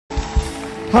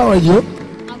How are you?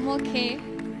 I'm okay.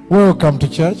 Welcome to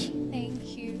church.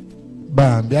 Thank you.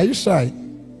 Bambi, are you shy?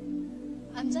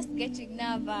 I'm just getting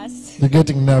nervous. You're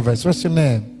getting nervous. What's your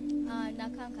name?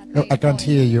 Nakankaka No, I can't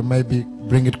hear you. Maybe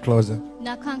bring it closer.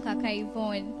 Nakankaka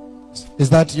Yvonne. Is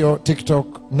that your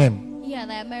TikTok name? Yeah,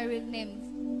 they are my real names.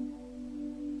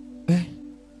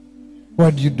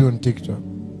 What do you do on TikTok?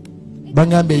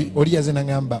 Bangambe, Oriaze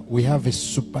Nangamba, we have a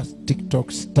super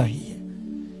TikTok star here.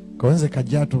 Konze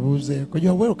kajato buze.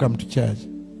 You're welcome to church.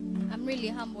 I'm really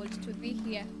humbled to be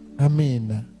here.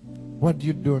 Amina, what do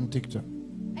you do on TikTok?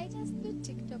 I just do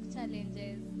TikTok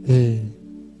challenges.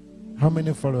 How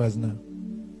many followers now?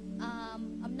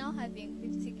 I'm now having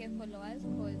 50k followers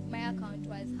because my account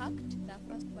was hacked. The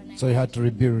first one. So you had to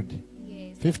rebuild.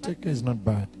 Yes. 50k is not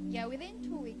bad. Yeah, within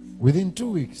 2 weeks. Within 2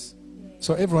 weeks. Yes.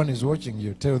 So everyone is watching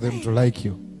you. Tell them to like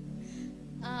you.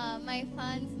 My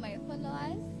fans, my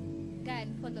followers, go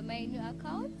and follow my new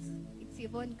account. It's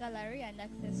Yvonne Gallery and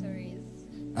Accessories.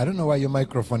 I don't know why your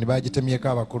microphone bagitemyeko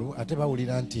abakulu ate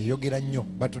bawulira nti yogera nnyo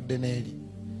batudde n'eri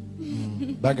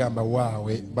bagamba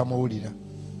waawe bamuwulira.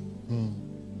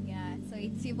 Yeah, so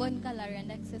it's Yvonne Gallery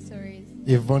and Accessories.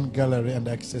 Yvonne Gallery and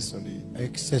Accessories.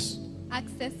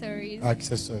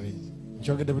 Accessories.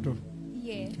 Njogedde butuufu?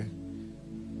 Yes. Okay.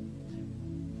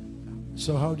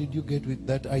 So how did you get with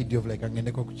that idea of like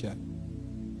angendeko ku church?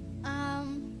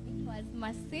 It was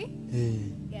Mercy.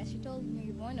 Yeah, she told me,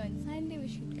 Yvonne, on Sunday we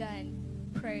should go and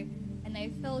pray. And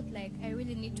I felt like I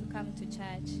really need to come to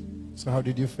church. So how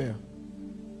did you feel?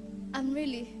 I'm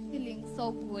really feeling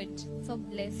so good, so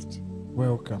blessed.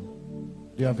 Welcome.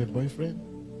 Do you have a boyfriend?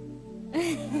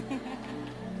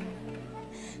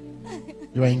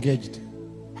 You are engaged?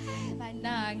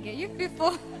 Banange, you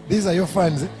people. These are your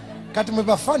fans. Kati mwe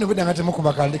bafani bwe ngate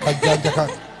mukuba kande kajjanja ka.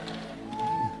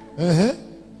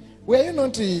 Were you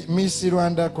not Miss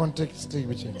Rwanda context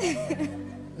which?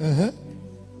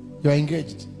 You are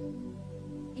engaged?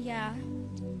 Yeah.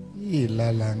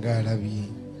 Lala ngalabi.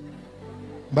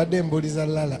 Mbadde mbuliza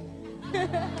lala.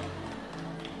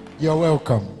 You're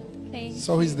welcome. Thank you.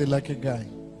 So he's the lucky guy.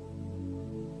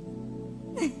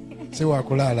 See wa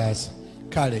kulala asa.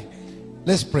 Kale.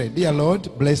 Let's pray. Dear Lord,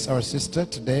 bless our sister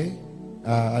today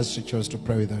as she chose to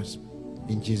pray with us.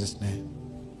 In Jesus' name.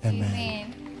 Amen.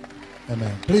 Amen.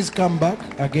 Amen. Please come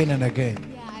back again and again.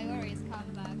 Yeah, I always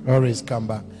come back. Always come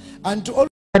back. And to all.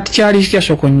 What charity is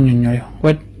your nyoyo?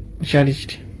 What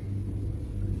charity?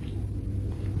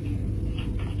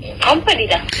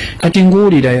 Kati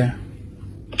nguwulira ya.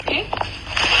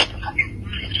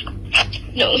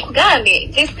 No,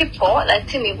 Nkugambe, these people that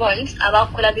Timmy wants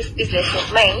about this business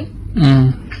of mine.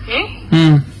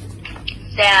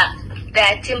 They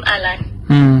are Team Alan.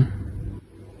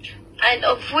 And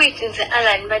of which in the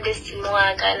Alan Badesti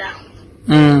Mwagala.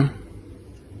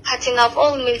 Cutting off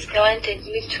all means they wanted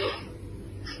me to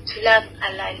love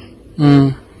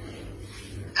Alan.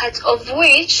 Cut of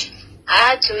which I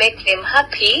had to make them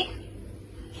happy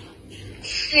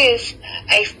since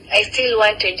I still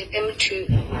wanted them to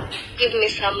give me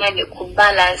some money to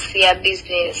balance their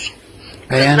business.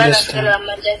 I understand.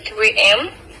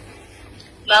 3M.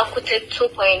 Bakute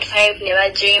 2.5 never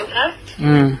jimpa.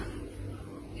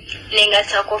 Ninga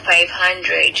tako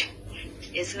 500.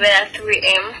 It's better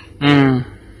 3M.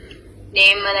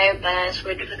 Name and balance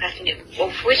with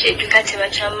of which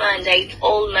educative chamanda it's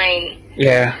all mine.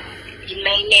 Yeah. In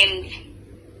my name.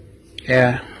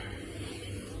 Yeah.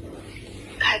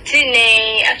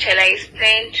 Katine actually I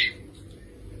spent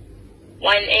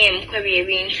 1M kwabi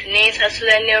bintu nesa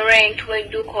sulani rent we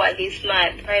do kwa this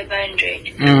month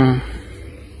 500.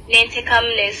 Nente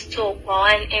come store kwa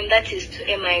 1M that is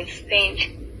 2M I spent.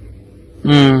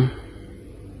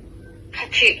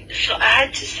 So I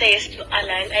had to say yes to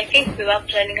Alan. I think we were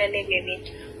planning a name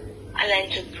Alan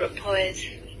to propose.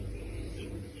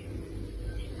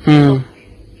 So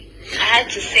I had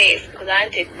to say yes because I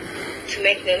wanted to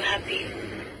make them happy.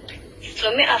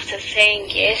 So me after saying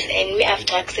yes and me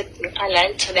after accepting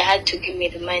Alan, so they had to give me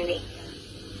the money.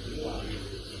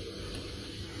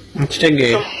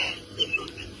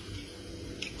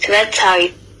 So that's how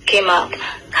it came up.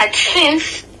 But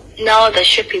since now the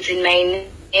shop is in my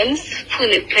names,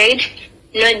 fully paid,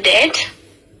 no debt,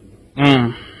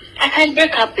 I can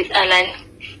break up with Alan.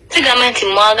 To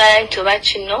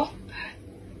what you know,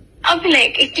 I'll be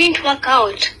like, it didn't work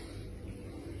out.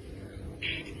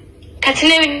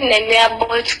 Katinemi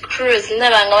about cruise,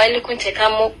 never going to take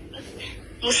a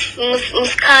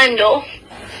scandal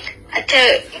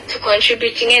to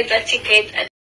contributing as a ticket.